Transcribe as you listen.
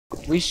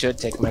We should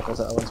take Michael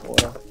to Owen's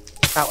Water.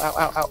 Ow, ow,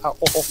 ow, ow, ow,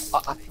 oh,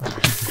 oh, ah,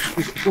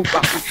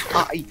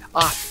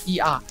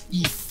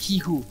 he,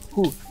 who,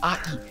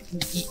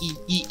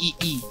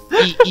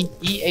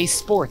 EA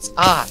Sports,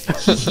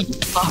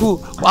 wahoo,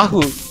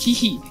 wahoo,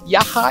 hee,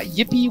 yaha,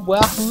 yippee,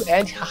 wahoo,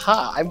 and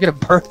haha. I'm gonna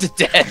burn to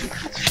death.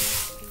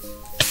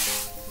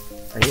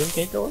 Are you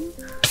okay, Dylan?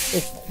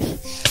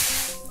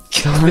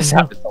 This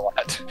happens a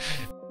lot.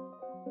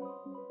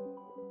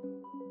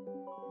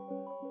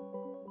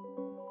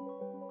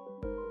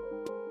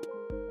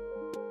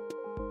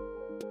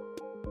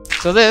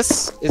 So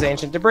this is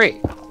ancient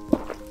debris.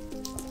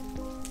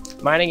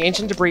 Mining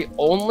ancient debris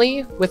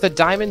only with a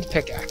diamond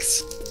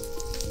pickaxe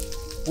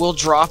will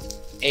drop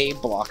a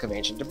block of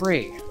ancient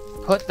debris.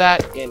 Put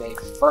that in a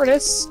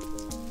furnace,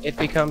 it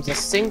becomes a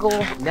single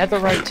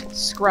netherite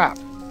scrap.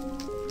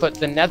 Put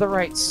the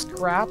netherite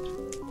scrap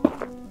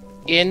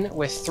in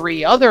with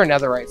 3 other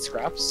netherite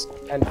scraps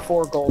and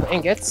 4 gold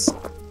ingots,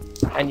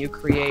 and you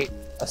create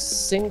a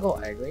single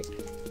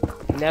aggregate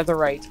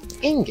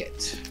netherite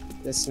ingot.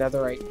 This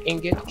netherite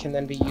ingot can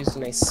then be used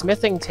in a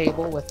smithing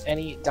table with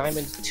any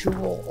diamond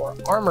tool or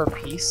armor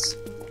piece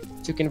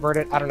to convert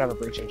it, I don't have a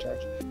breaching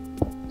charge,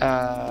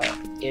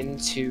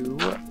 into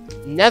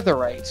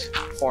netherite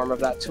form of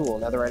that tool.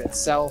 Netherite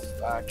itself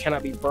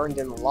cannot be burned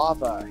in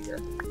lava here.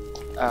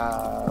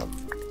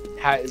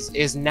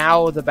 Is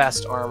now the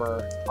best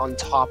armor on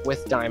top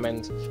with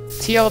diamond.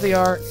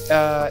 TLDR,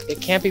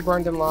 it can't be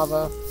burned in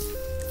lava.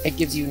 It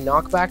gives you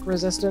knockback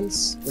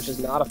resistance, which is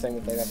not a thing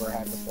that they've ever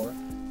had before.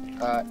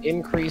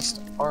 Increased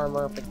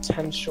armor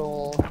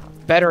potential,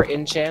 better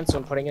enchants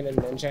when putting it in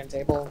an enchant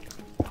table,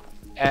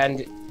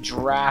 and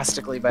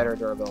drastically better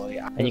durability.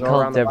 And you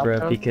call it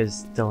Deborah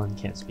because Dylan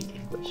can't speak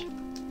English.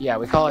 Yeah,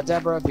 we call it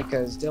Deborah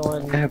because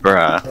Dylan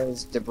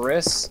is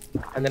Debris,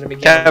 and then it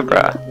became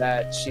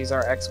that she's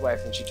our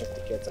ex-wife and she took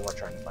the kids and we're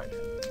trying to find her.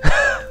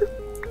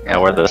 Yeah,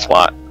 we're the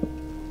SWAT.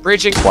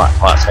 Breaching! SWAT.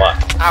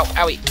 Ow,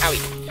 owie,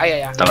 owie.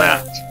 Ay.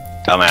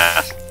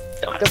 Dumbass.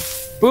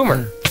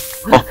 Boomer!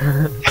 Oh,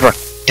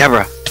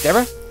 Deborah!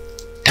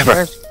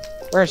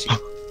 Where is she?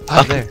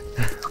 Oh, there.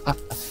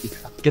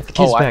 Get the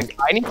kids back.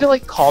 I need to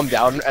like calm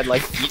down and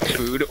like eat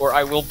food or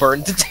I will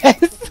burn to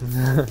death.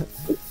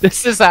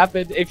 This has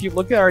happened. If you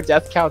look at our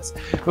death counts,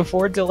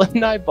 before Dylan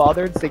and I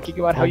bothered thinking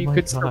about how you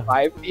could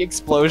survive the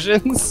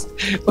explosions,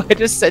 I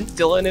just sent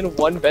Dylan in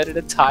one bed at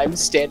a time,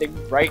 standing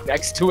right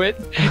next to it,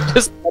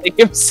 just letting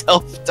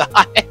himself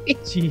die.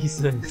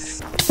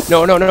 Jesus.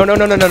 No.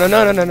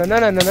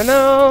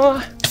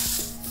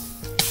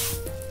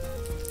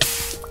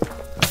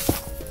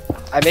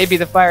 I may be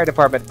the fire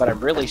department, but I'm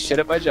really shit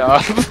at my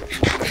job.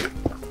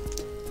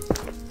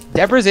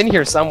 Deborah's in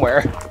here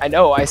somewhere. I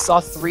know, I saw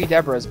 3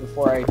 Deborahs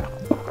before I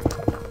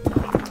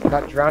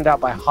got drowned out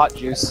by hot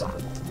juice.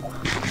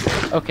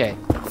 Okay,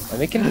 let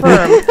me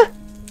confirm.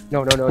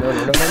 No.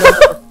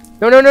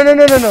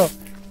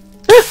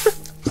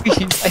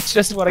 Please, I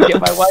just want to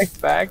get my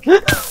wife back.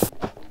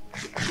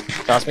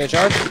 Toss me a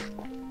charge.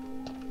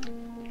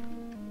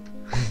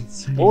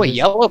 Oh, a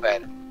yellow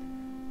bed.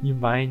 You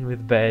mine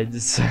with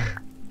beds.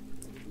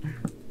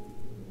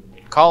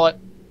 Call it.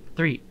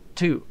 3,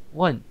 2,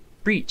 1,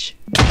 breach.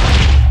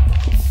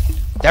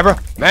 Deborah,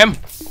 ma'am.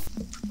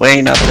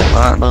 Wait, not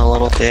the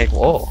little pig.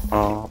 Whoa.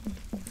 Oh.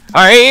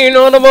 I ain't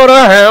nothing but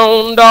a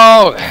hound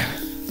dog.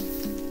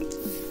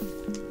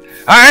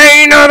 I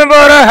ain't nothing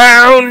but a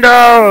hound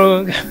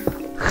dog.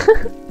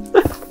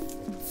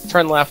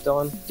 Turn left,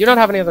 Dylan. Do you not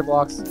have any other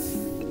blocks?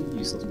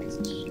 Useless piece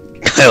of shit.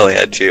 I only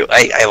had 2.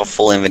 I have a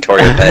full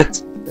inventory of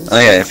beds. Oh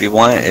yeah, if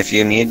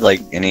you need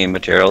like any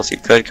materials, you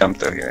could come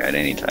through here at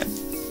any time.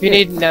 If you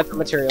need nether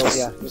materials,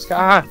 yeah. Just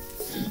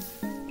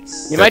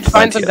you might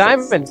find some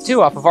diamonds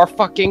too off of our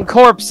fucking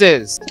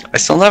corpses. I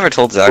still never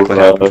told Zach what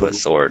happened to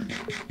his sword.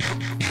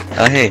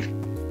 Oh hey.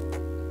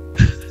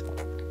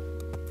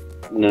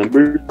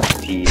 Number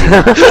T.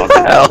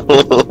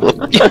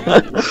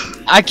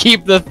 I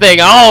keep the thing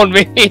on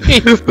me.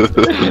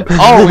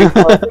 Oh,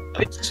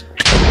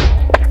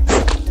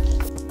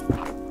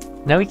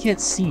 now we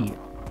can't see.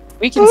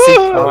 We can see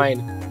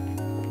fine.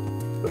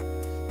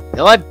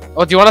 Dylan,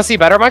 oh, do you want to see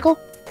better, Michael?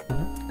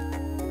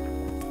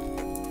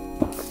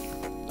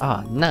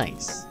 Ah,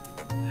 nice.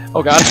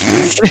 Oh god.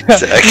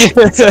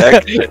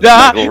 Zach.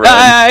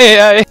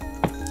 Yeah,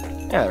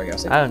 there we go.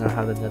 See? I don't know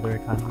how the nether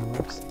economy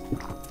works.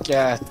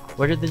 Yeah.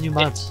 What are the new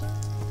mods?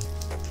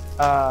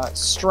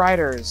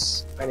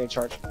 Striders, I need to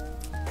charge.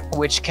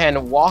 Which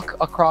can walk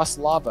across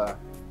lava.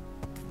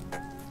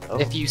 Oh.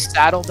 If you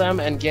saddle them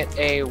and get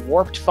a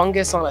warped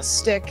fungus on a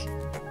stick,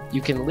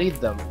 you can lead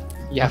them.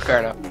 Yeah, fair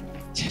enough.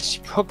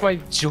 She broke my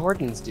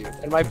Jordans, dude.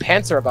 And my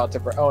pants are about to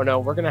break. Oh no,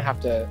 we're gonna have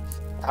to...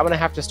 I'm gonna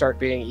have to start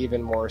being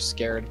even more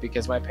scared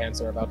because my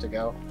pants are about to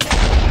go.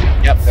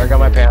 Yep, there go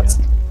my pants.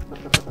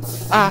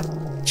 Ah!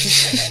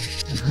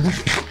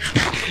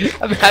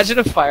 Imagine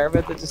a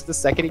fireman that just the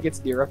second he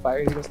gets near a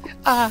fire, he goes,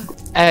 ah!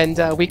 And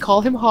we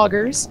call him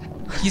Hoggers.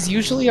 He's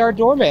usually our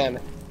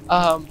doorman.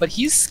 But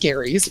he's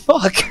scary as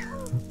fuck.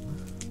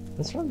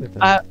 What's wrong with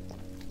him?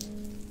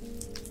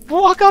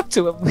 walk up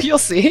to him. You'll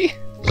see.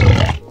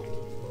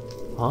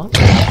 Huh?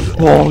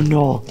 Oh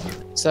no.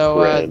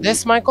 So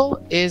this,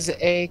 Michael, is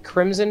a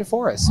crimson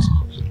forest.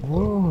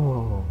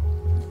 Whoa.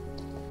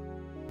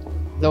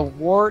 The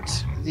wart,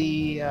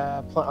 the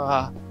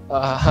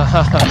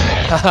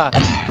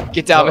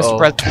get down, Mr.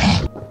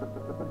 President.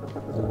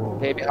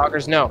 Baby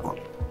hoggers, no.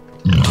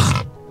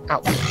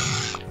 Ow.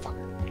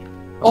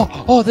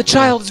 Oh, the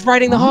child is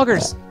riding the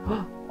hoggers.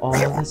 Oh,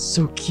 that's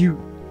so cute.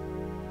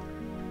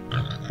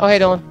 Oh, hey,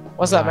 Dylan.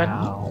 What's up, man?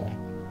 Wow.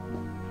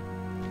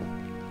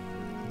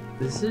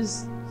 This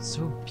is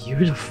so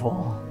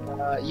beautiful.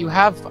 You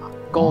have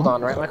gold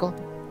on, right, Michael?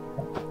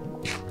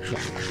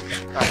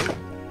 Alright.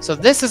 So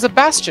this is a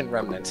bastion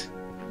remnant.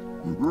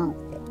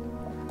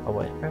 Oh,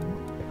 what?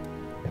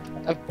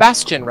 A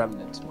bastion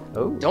remnant.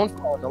 Oh. Don't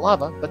fall in the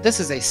lava, but this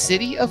is a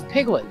city of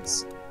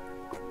piglins.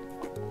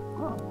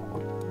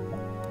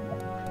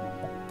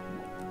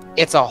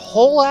 It's a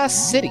whole ass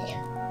city.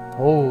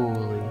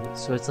 Holy.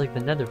 So it's like the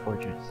Nether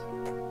Fortress.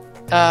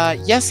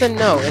 Yes and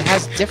no. It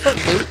has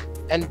different loot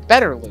and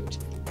better loot.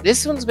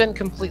 This one's been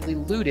completely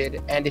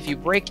looted, and if you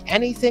break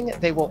anything,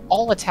 they will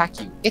all attack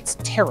you. It's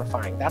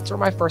terrifying. That's where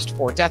my first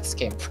 4 deaths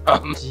came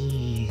from.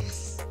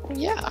 Jeez.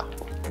 Yeah.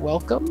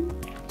 Welcome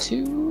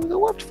to the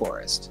Warped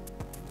Forest.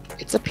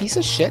 It's a piece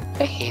of shit.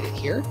 I hate it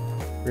here.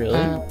 Really?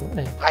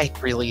 Why? I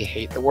really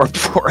hate the Warped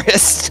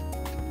Forest.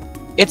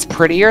 It's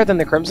prettier than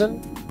the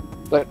Crimson,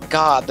 but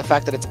God, the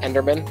fact that it's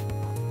endermen,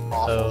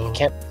 awful. Oh. You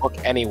can't look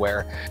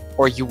anywhere,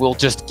 or you will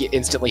just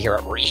instantly hear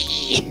it.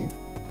 Ree.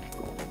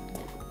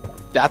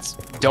 That's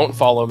don't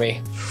follow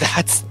me.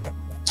 That's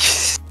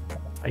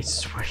I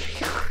swear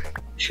to God.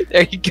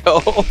 there you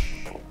go.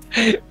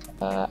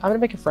 I'm gonna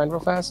make a friend real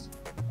fast.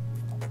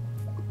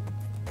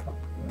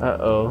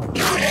 Uh-oh.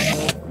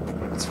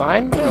 It's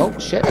fine. Oh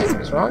shit,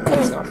 what's wrong?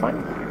 It's not fine.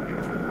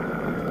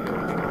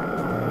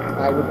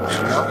 I would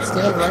not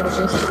stand right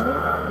adjacent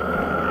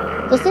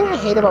to it. The thing I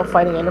hate about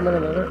fighting Enderman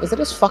and Nether is they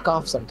just fuck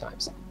off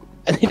sometimes,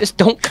 and they just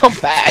don't come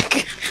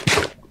back.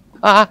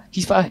 Ah,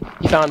 he's fine.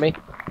 He found me.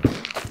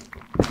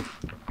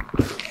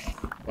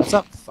 What's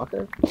up,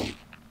 fucker?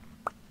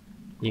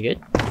 You good?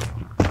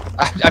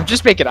 I'm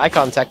just making eye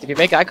contact. If you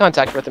make eye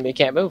contact with him, you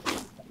can't move.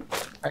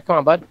 Alright, come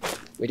on, bud.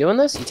 We doing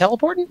this? You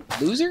teleporting?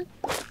 Loser?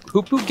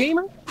 Poo-poo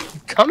gamer? You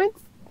coming?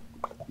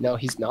 No,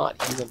 he's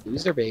not. He's a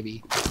loser,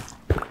 baby.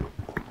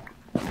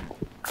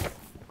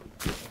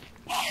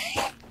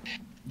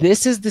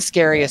 This is the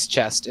scariest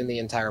chest in the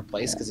entire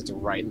place because it's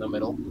right in the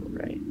middle.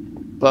 Right.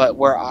 But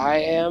where I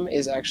am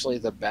is actually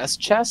the best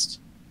chest.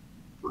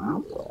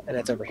 And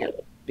it's over here.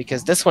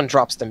 Because this one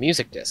drops the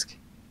music disc.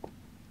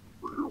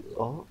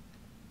 Oh.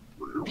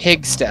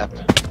 Pig step.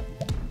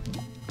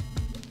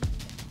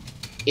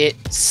 It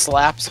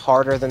slaps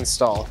harder than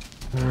stall.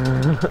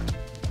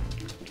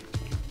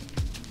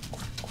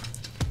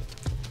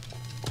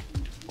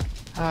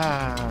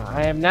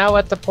 I am now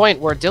at the point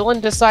where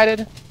Dylan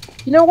decided,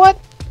 you know what?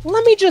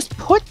 Let me just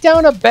put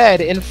down a bed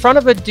in front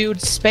of a dude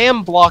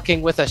spam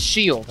blocking with a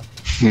shield.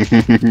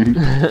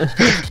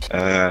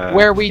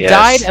 Where we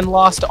died and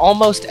lost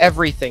almost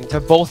everything to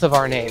both of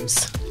our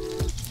names.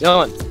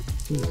 Dylan.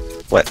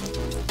 What?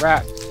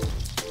 Rat.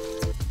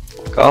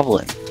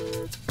 Goblin.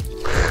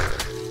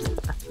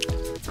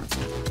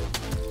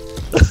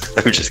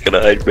 I'm just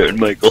gonna hide behind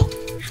Michael.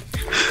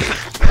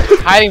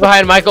 Hiding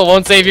behind Michael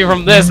won't save you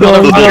from this,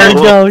 No,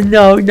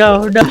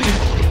 motherfucker.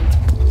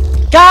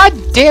 no. God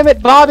damn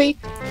it, Bobby!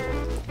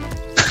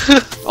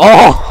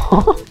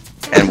 Oh!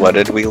 And what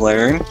did we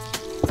learn?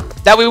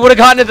 That we would have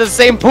gotten into the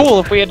same pool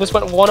if we had just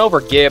went one over,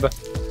 Gib.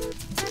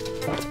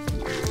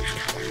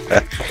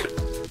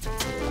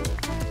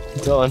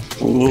 Dylan.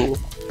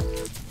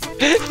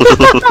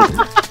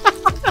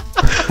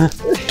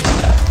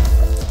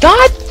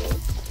 God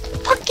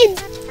fucking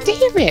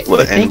damn it! What,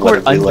 I think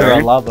we're under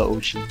a lava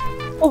ocean.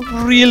 Oh,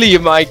 really,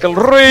 Michael?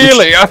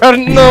 Really? I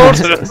hadn't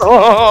noticed.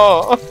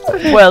 Oh.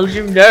 Well,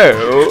 you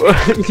know.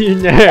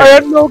 I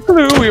had no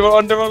clue we were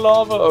under a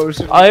lava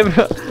ocean. I'm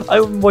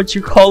what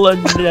you call a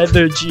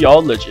nether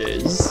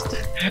geologist.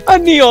 A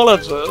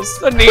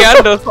neologist. A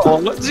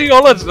Neanderthal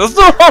geologist.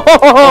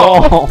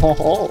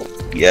 Oh.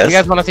 Yes. You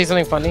guys want to see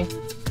something funny?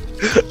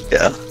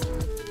 Yeah.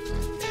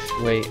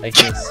 Wait, I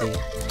can't see.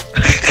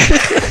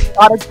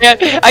 God,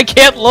 I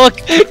can't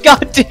look.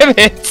 God damn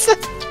it.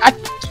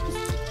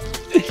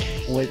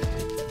 What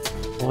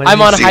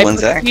I'm on See one,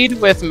 hyper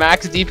speed with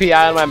max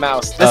DPI on my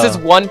mouse. This is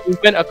one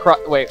movement across.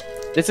 Wait,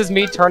 this is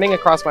me turning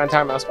across my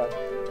entire mouse pad.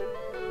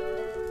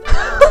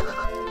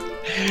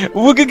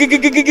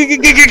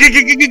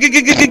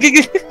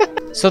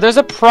 So there's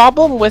a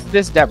problem with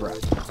this Deborah.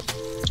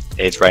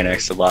 It's right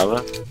next to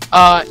lava.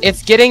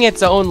 It's getting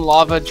its own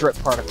lava drip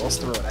particles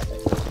through it, I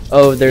think.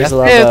 Oh, there's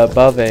lava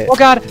above it. Oh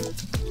god!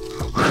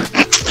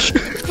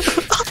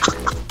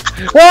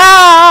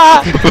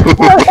 Ah!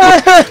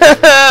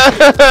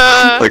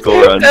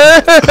 Michael, run.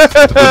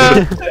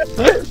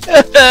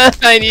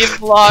 I need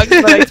blocks,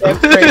 but I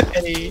can't break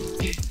any.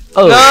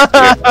 Oh,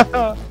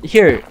 No!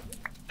 here.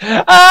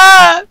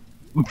 Ah!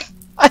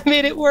 I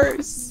made it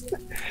worse.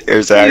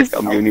 Here's Zach. Please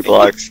I'm help giving you me.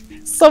 blocks.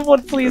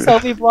 Someone please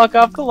help me block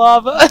off the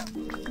lava.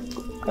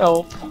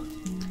 Help.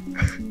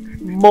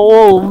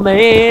 Mole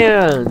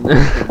man.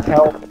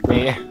 Help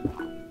me.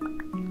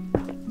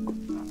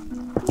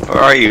 Where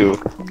are you?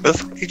 Where the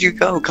fuck did you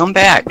go? Come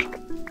back.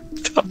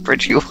 Stop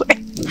bridging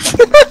away.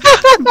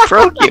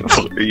 Broke it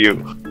for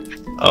you.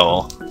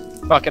 Oh.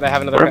 Fuck it, I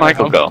have another Where'd guy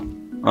Michael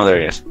home. go? Oh, there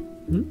he is.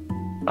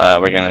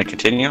 We're gonna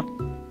continue.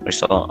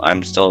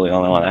 I'm still the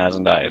only one that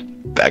hasn't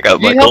died. Back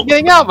up, You need Michael. help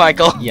getting out,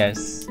 Michael.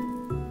 Yes.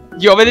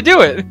 You want me to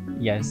do it?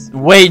 Yes.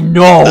 Wait,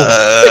 no!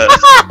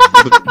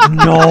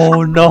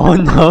 No, no,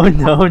 no,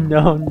 no,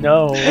 no,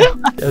 no.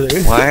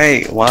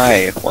 Why?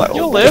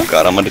 You'll Oh live.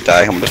 God, I'm gonna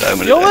die. I'm gonna die.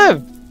 You'll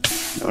live.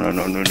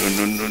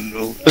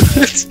 No.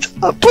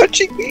 Stop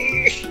punching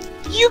me.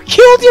 You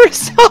killed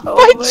yourself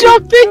by my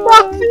jumping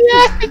off God.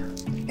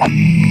 the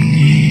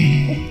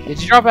edge.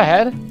 Did you drop a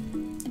head?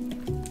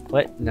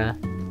 What? Nah.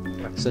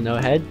 So no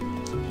head?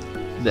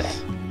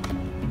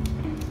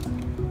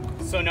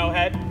 So no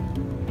head.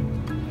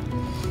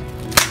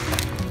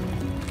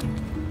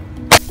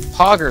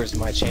 Poggers,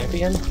 my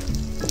champion.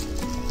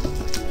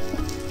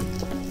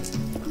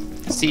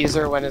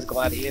 Caesar when his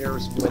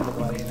gladiators win the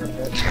gladiator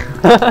pitch.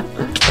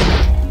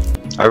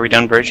 Are we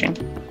done bridging?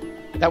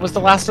 That was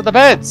the last of the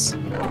beds.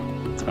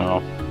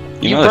 Oh.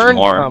 You know there's burned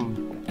more. some.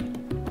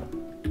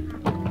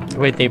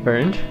 Wait, they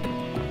burned?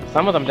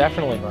 Some of them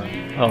definitely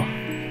burned. Oh.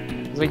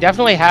 'Cause we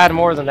definitely had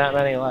more than that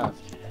many left.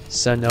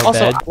 So no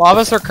Also, bed?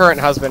 Lava's her current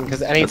husband,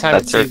 because anytime it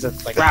That's her- sees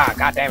it's like, ah,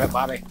 god damn it,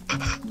 Bobby.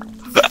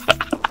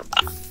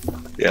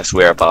 Yes,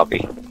 we are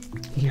Poppy.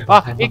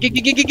 Ah,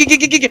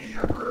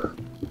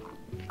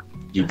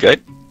 You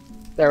good?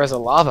 there was a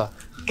lava.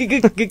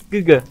 Good.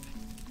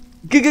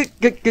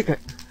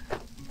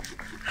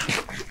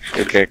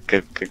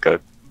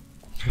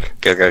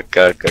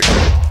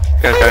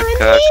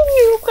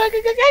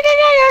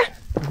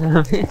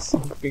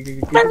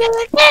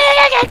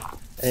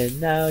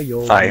 And now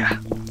you're Fire.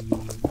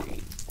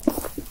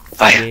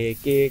 Fire.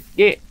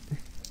 Get.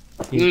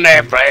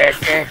 Neck break.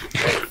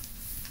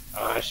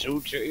 I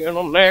shoot you in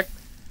the neck.